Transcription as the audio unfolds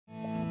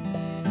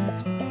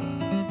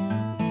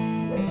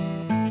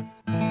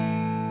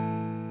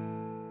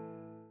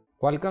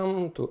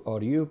Welcome to our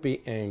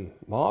UPM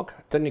MOOC,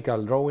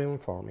 Technical Drawing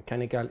for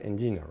Mechanical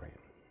Engineering.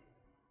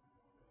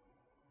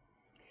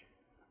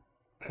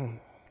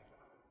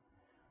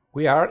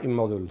 We are in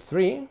Module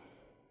 3,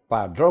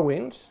 Part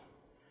Drawings,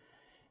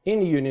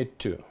 in Unit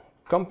 2,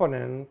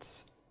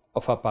 Components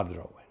of a Part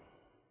Drawing.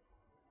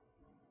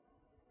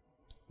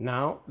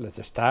 Now,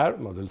 let's start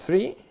Module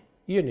 3,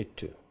 Unit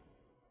 2.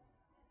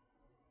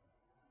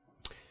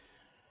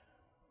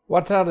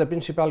 What are the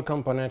principal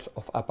components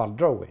of a part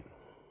drawing?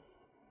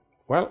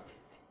 Well,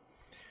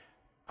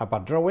 a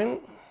part drawing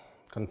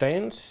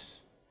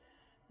contains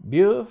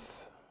view,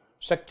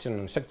 section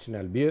and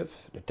sectional view,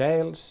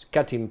 details,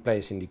 cutting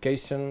place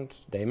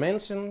indications,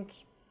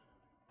 dimensions,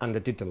 and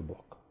the title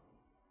block.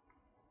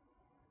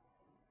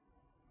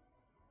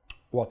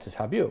 What is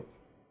a view?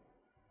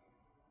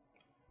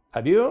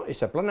 A view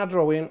is a planar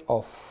drawing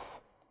of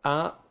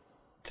a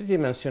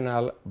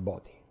three-dimensional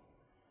body.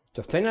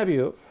 To obtain a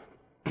view,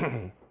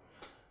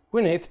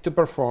 we need to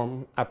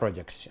perform a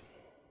projection.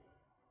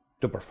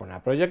 To perform a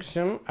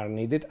projection are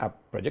needed a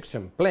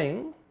projection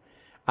plane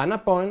and a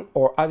point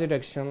or a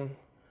direction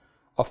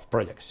of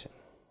projection.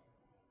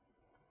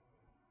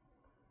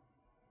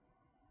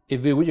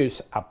 If we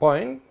use a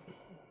point,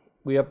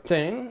 we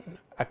obtain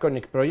a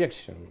conic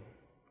projection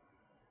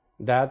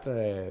that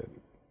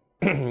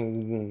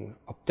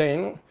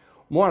obtain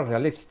more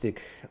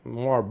realistic,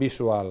 more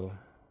visual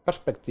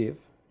perspective,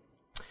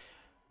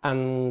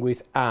 and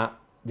with a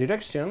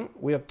direction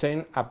we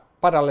obtain a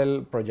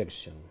parallel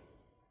projection,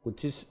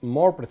 which is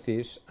more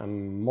precise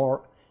and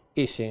more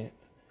easy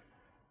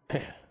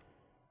to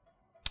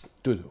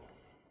do.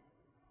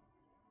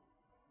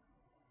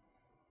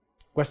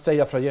 What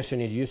style of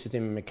projection is used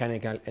in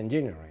mechanical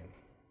engineering?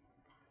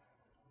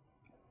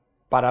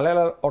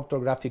 Parallel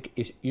orthographic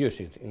is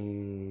used,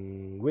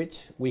 in which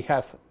we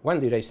have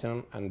one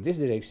direction, and this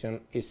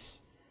direction is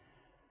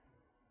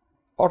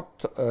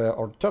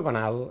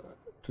orthogonal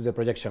to the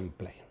projection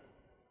plane.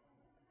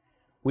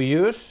 We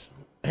use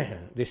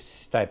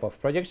this type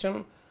of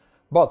projection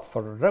both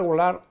for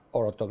regular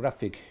or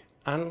orthographic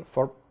and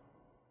for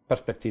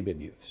perspective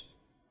views.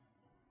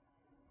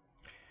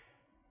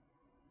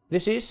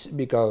 This is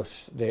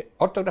because the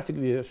orthographic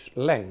view's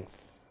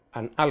length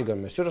and angle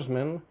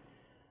measurement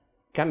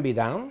can be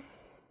done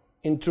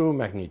in true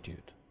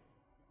magnitude.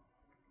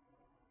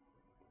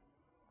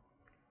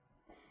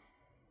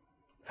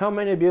 How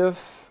many views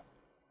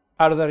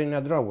are there in a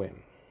drawing?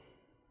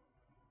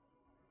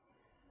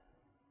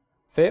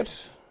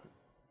 First,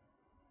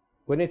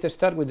 we need to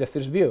start with the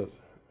first view,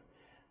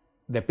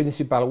 the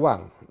principal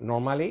one,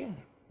 normally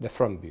the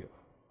front view.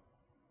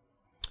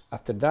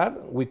 After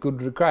that, we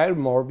could require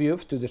more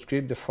views to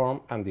describe the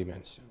form and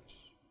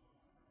dimensions.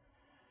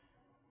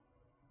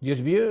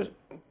 These views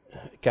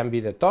can be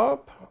the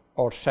top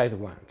or side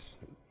ones,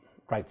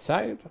 right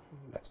side,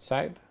 left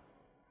side.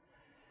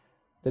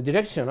 The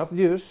direction of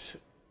views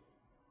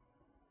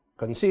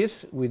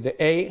consists with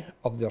the A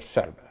of the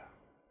observer.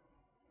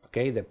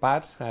 Okay, the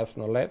parts has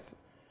no left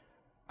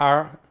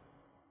are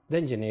the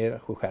engineer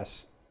who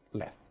has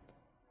left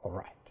or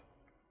right.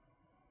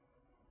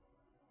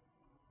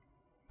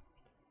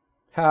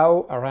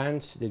 How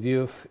arrange the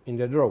view in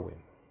the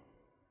drawing?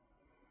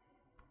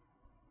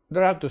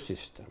 There are two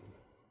systems.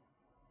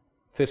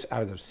 First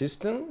order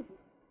system,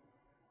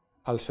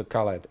 also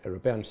called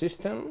European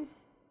system,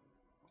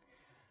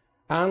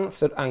 and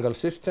third angle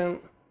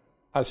system,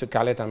 also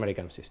called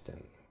American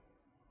system.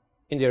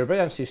 In the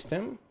European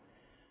system,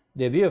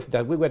 the view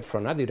that we get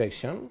from a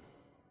direction,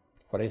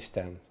 for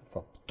instance,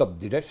 for top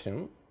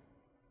direction,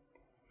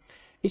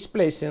 is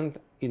placed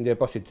in the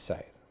opposite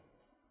side.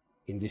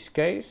 In this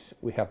case,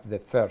 we have the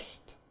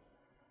first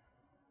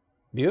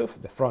view,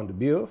 the front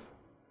view,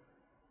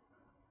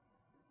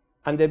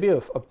 and the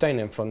view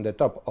obtained from the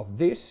top of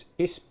this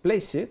is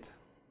placed,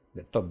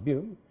 the top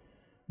view,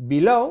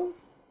 below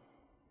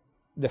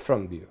the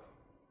front view.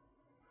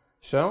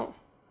 So,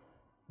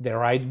 the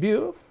right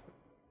view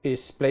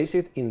is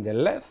placed in the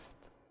left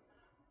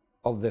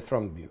of the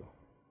front view.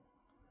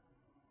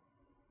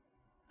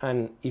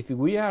 And if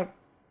we are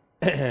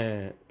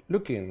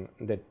looking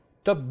the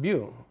top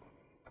view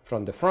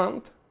from the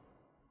front,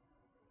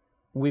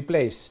 we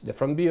place the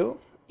front view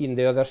in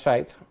the other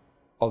side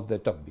of the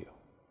top view.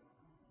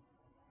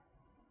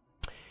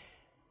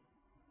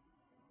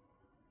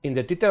 In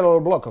the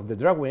title block of the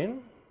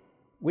drawing,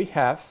 we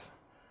have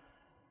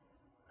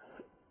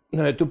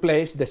to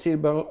place the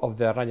symbol of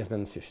the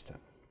arrangement system.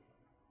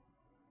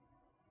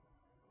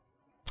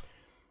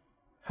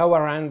 How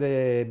arrange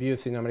the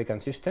views in American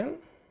system?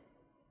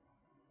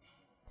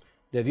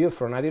 The view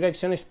from a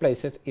direction is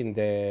placed in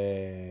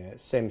the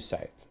same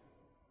side,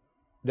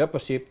 the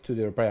opposite to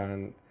the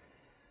European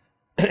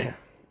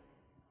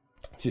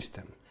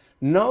system.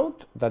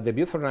 Note that the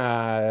view from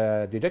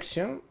a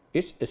direction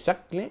is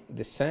exactly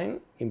the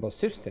same in both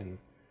systems.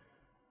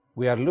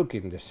 We are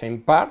looking the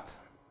same part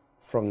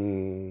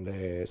from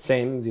the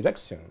same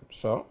direction,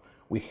 so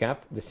we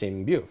have the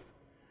same view.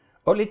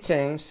 Only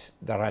change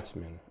the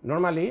arrangement.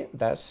 Normally,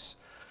 that's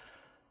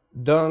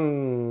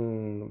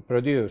don't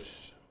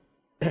produce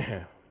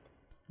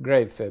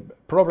grave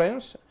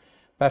problems,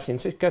 but in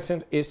this case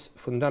it's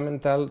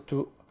fundamental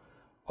to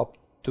up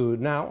to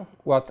now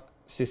what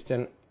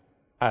systems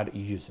are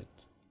used.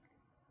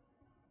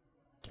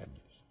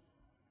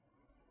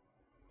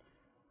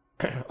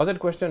 Other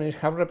question is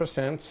how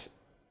represent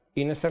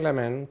inner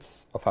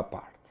elements of a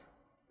part,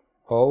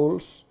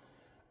 holes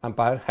and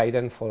parts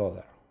hidden for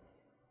other.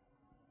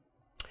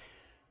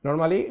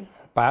 Normally,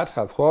 parts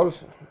have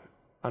holes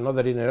and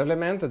other inner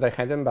elements that are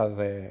hidden by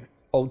the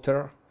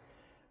outer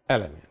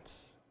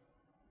elements.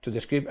 To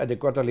describe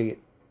adequately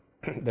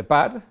the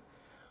part,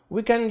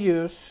 we can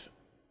use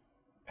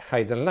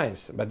hidden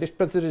lines, but this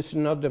procedure is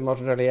not the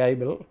most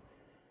reliable,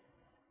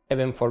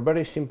 even for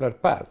very simpler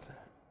parts,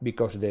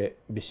 because the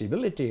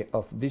visibility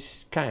of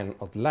this kind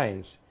of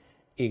lines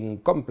in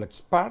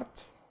complex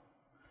parts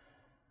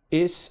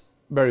is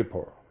very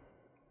poor.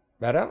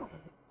 Better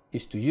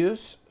is to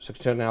use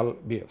sectional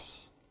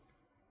views.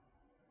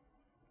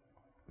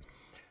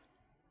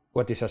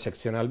 What is a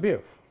sectional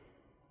view?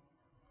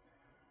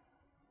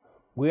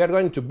 We are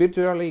going to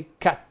virtually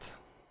cut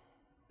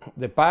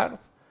the part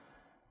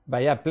by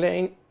a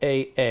plane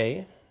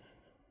AA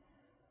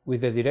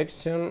with the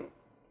direction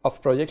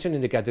of projection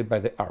indicated by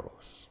the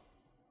arrows,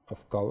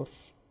 of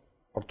course,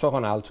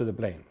 orthogonal to the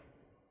plane.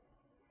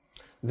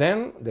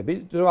 Then the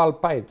visual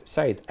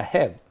side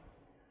ahead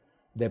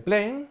the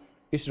plane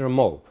is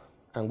removed,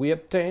 and we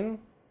obtain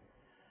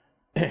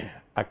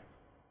a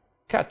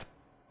cut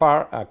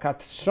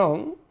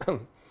zone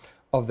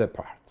of the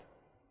part.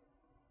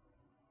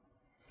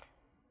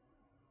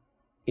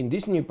 In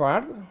this new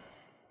part,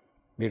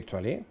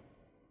 virtually,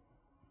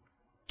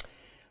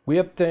 we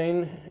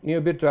obtain new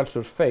virtual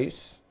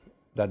surface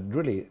that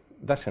really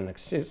doesn't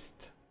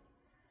exist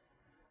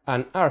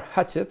and are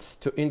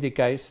hatched to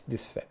indicate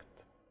this fact.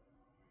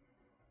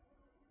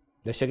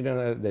 The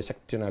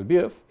sectional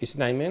view is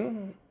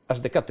named as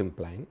the cutting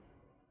plane.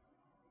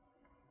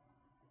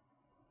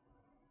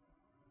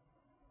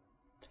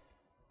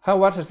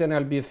 How are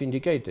sectional views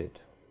indicated?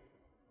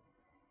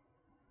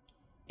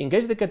 In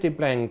case the cutting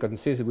plane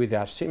consists with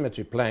a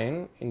symmetry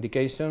plane,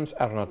 indications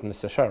are not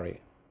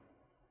necessary.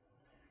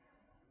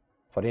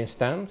 For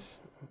instance,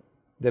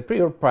 the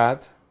prior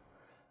part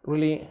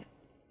really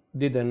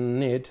didn't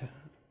need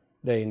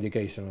the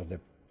indication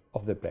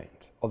of the plane.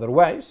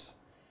 Otherwise,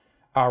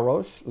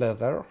 arrows,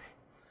 letters,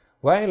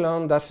 while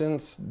on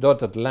doesn't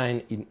dotted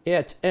line in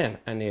each end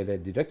and the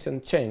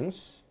direction change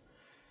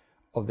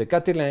of the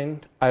cutting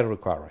line are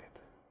required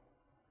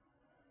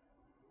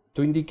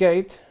to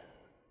indicate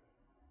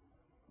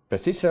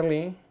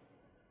precisely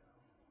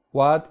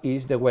what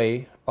is the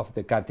way of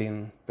the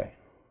cutting plane.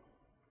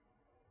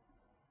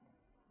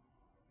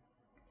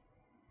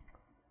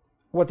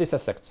 What is a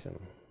section?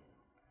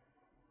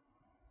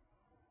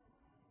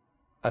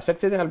 A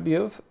sectional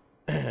view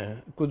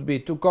could be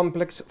too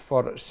complex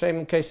for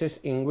some cases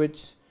in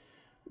which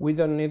we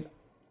don't need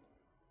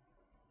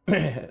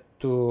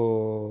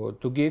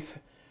to give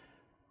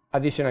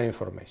additional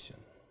information.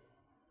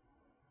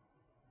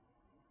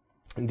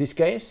 In this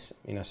case,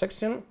 in a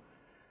section,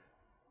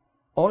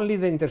 only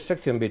the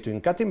intersection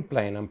between cutting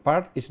plane and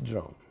part is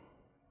drawn.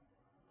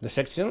 The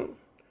section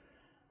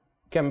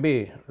can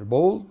be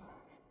revolved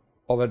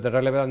over the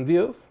relevant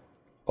view.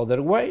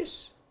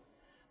 Otherwise,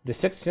 the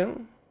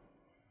section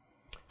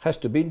has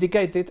to be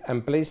indicated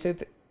and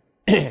placed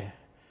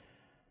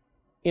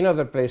in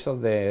other place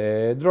of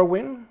the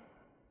drawing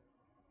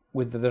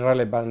with the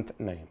relevant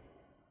name.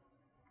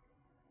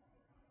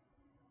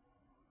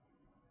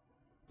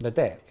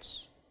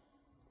 Details.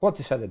 What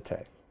is a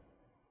detail?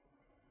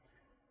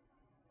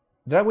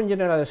 Drawing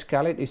general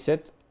scale is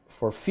set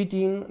for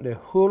fitting the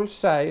whole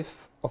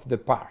size of the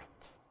part.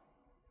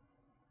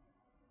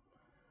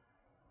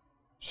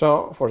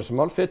 So, for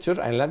small features,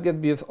 a larger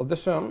view of the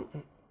sum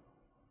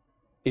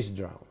is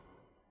drawn.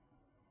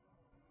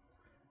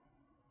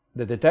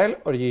 The detail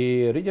or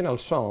the original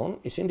zone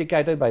is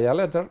indicated by a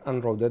letter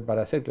and routed by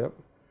a circle.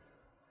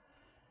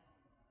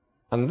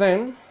 And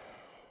then,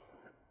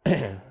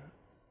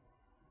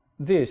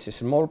 this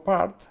small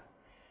part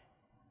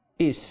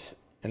is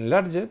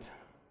enlarged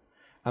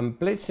and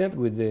placed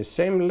with the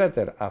same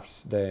letter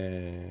as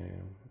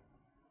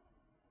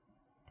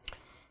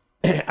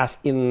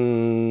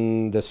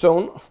in the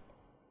zone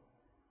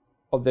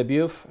of the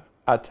view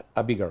at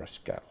a bigger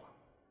scale.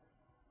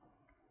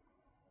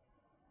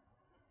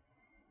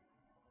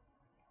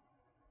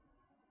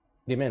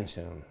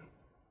 Dimension.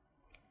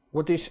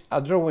 What is a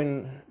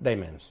drawing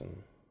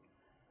dimension?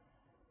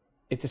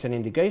 It is an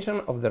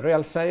indication of the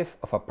real size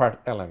of a part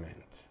element.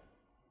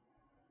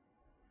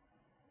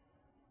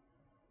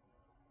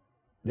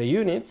 The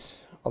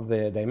units of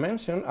the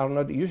dimension are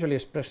not usually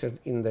expressed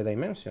in the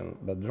dimension,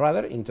 but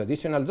rather in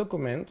traditional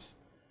documents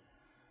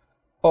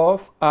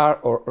are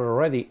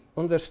already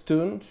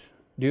understood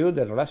due to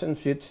the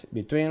relationship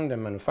between the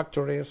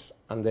manufacturers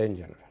and the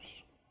engineers.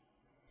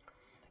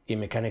 In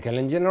mechanical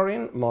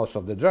engineering, most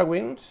of the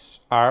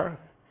drawings are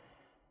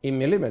in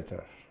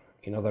millimeters.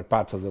 In other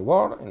parts of the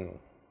world, in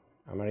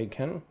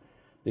American,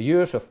 the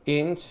use of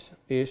inch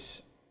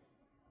is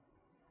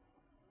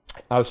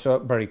also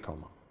very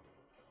common.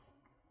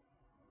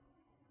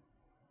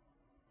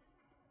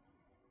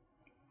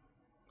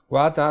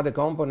 What are the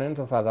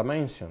components of a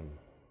dimension?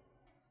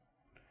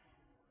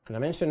 A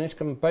dimension is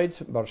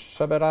composed by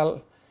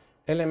several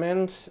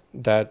elements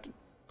that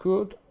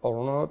could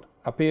or not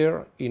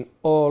appear in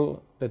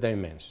all the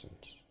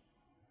dimensions.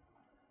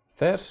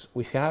 First,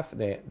 we have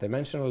the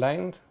dimension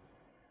line,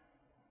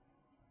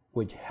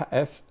 which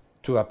has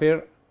to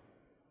appear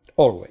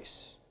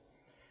always.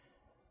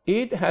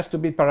 It has to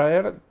be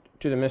parallel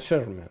to the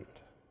measurement.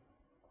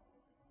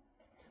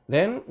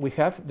 Then we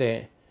have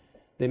the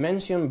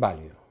dimension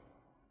value.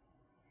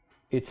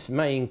 It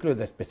may include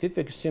a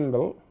specific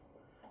symbol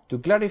to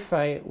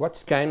clarify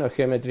what kind of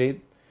geometry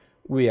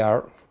we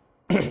are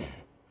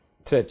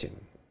treating.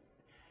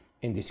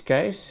 In this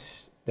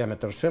case,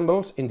 diameter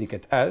symbols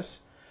indicate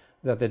us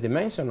that the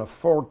dimension of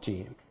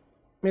 40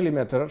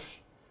 millimeters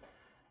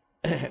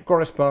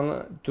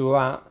correspond to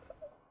a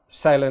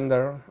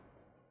cylinder,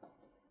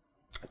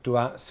 to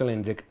a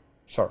cylindric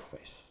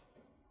surface.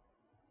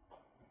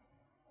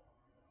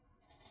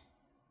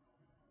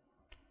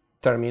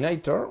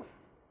 Terminator.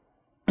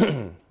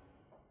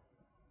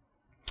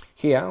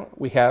 Here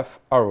we have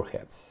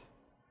arrowheads.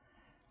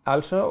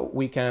 Also,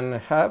 we can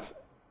have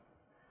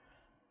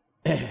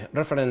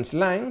reference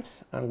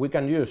lines, and we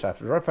can use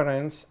as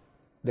reference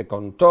the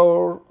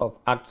contour of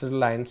axis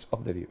lines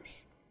of the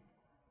views.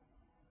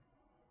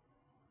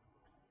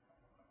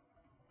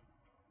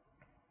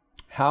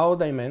 How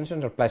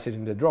dimensions are placed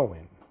in the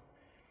drawing?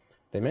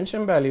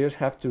 Dimension values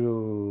have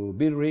to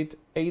be read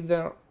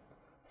either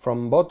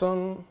from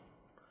bottom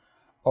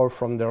or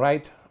from the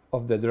right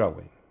of the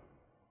drawing.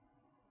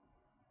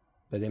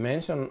 The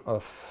dimension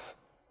of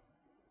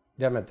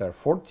diameter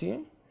 40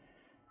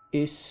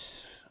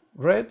 is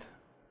read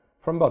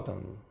from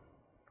bottom,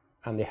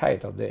 and the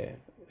height of the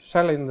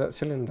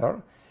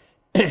cylinder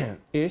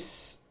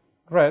is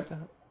read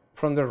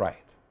from the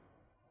right.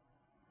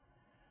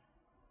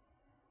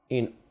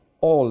 In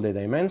all the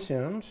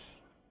dimensions,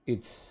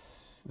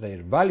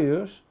 their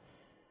values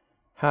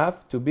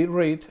have to be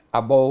read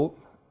above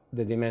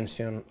the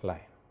dimension line.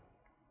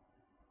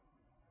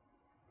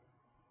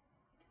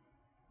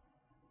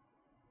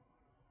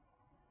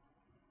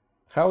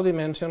 How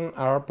dimensions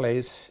are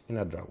placed in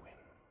a drawing?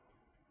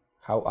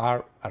 How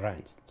are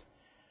arranged?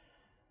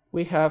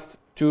 We have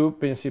two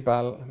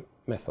principal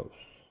methods.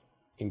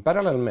 In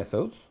parallel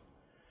methods,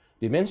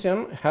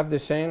 dimensions have the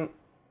same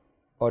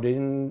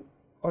origin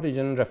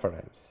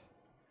reference.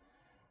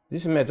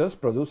 These methods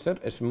produce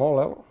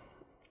smaller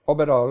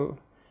overall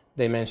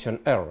dimension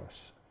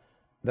errors.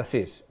 That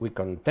is, we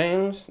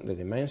contain the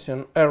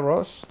dimension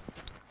errors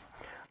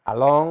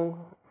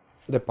along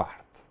the part.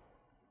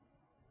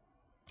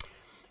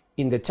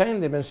 In the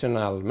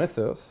chain-dimensional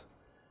method,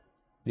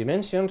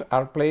 dimensions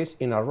are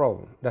placed in a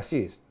row. That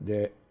is,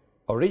 the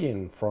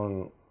origin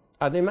from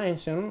a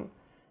dimension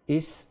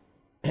is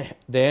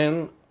the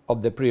end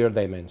of the prior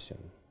dimension.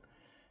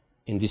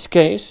 In this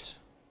case,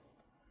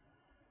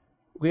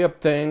 we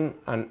obtain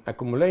an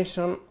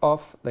accumulation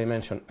of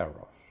dimension errors.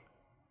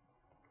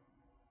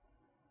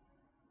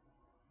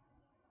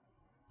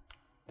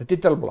 The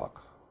title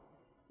block.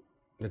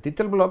 The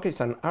title block is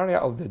an area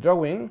of the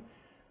drawing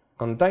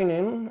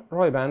containing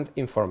relevant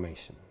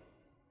information.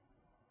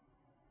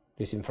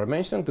 This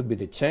information could be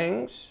the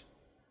change,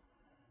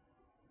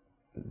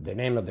 the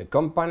name of the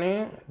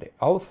company, the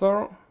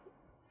author,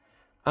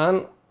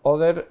 and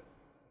other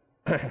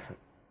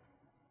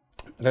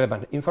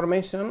relevant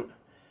information,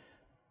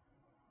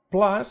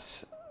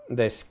 plus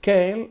the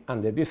scale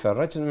and the view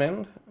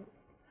arrangement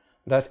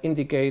that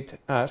indicate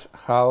us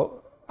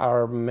how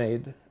are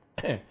made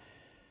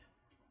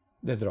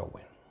the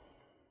drawing.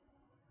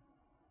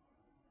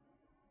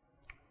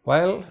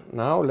 Well,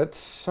 now let's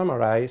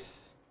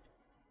summarize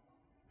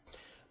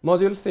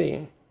Module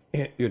 3,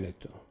 Unit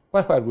 2.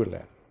 What have we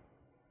learned?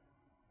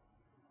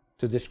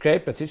 To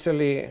describe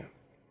precisely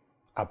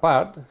a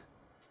part,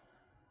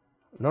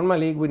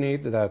 normally we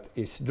need that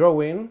its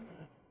drawing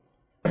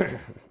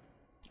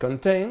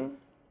contain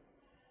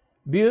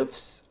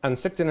views and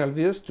sectional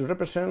views to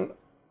represent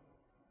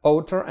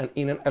outer and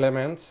inner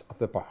elements of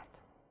the part.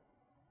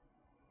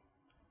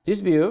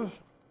 These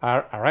views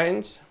are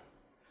arranged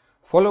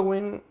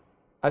following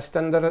a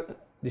standard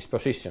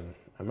disposition,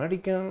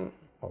 American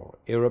or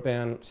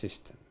European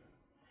system.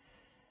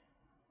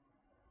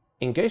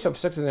 In case of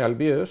sectional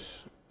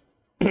views,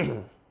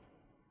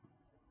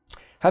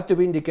 have to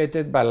be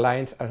indicated by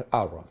lines and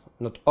arrows,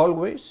 not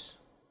always,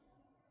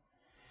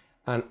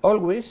 and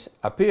always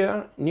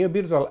appear new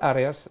virtual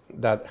areas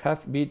that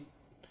have been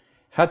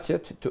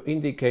hatched to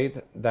indicate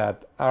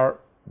that R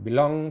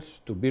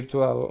belongs to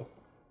virtual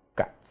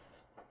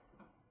cuts.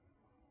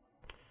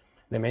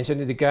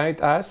 Dimensions indicate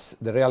us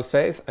the real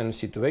size and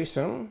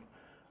situation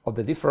of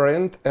the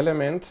different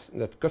elements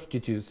that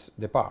constitute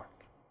the part.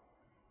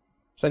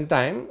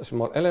 Sometimes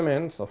small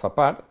elements of a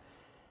part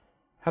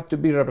have to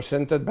be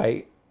represented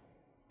by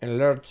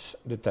enlarged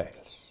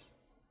details.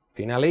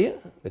 Finally,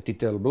 the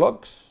title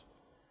blocks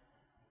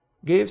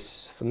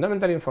gives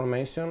fundamental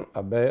information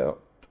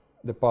about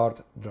the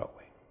part drawing.